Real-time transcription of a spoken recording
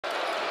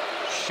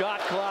shot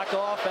clock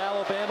off.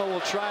 Alabama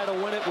will try to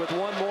win it with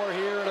one more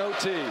here in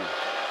OT.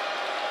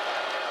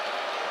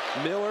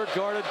 Miller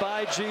guarded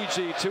by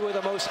Gigi, two of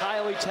the most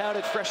highly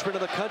touted freshmen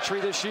in the country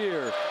this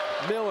year.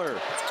 Miller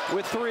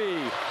with three.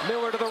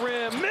 Miller to the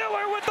rim.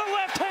 Miller with the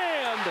left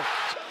hand.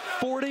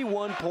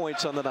 41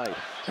 points on the night.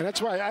 And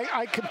that's why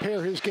I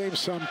compare his game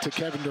some to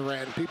Kevin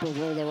Durant. People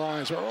roll their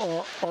eyes,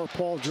 or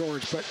Paul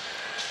George, but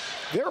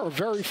there are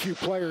very few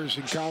players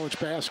in college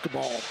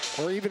basketball,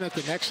 or even at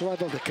the next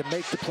level, that can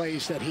make the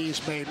plays that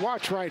he's made.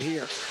 Watch right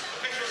here.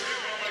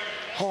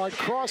 Hard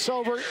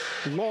crossover,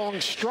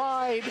 long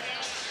stride,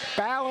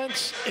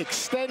 balance,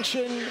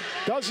 extension,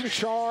 doesn't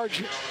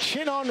charge,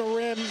 chin on the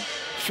rim,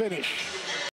 finish.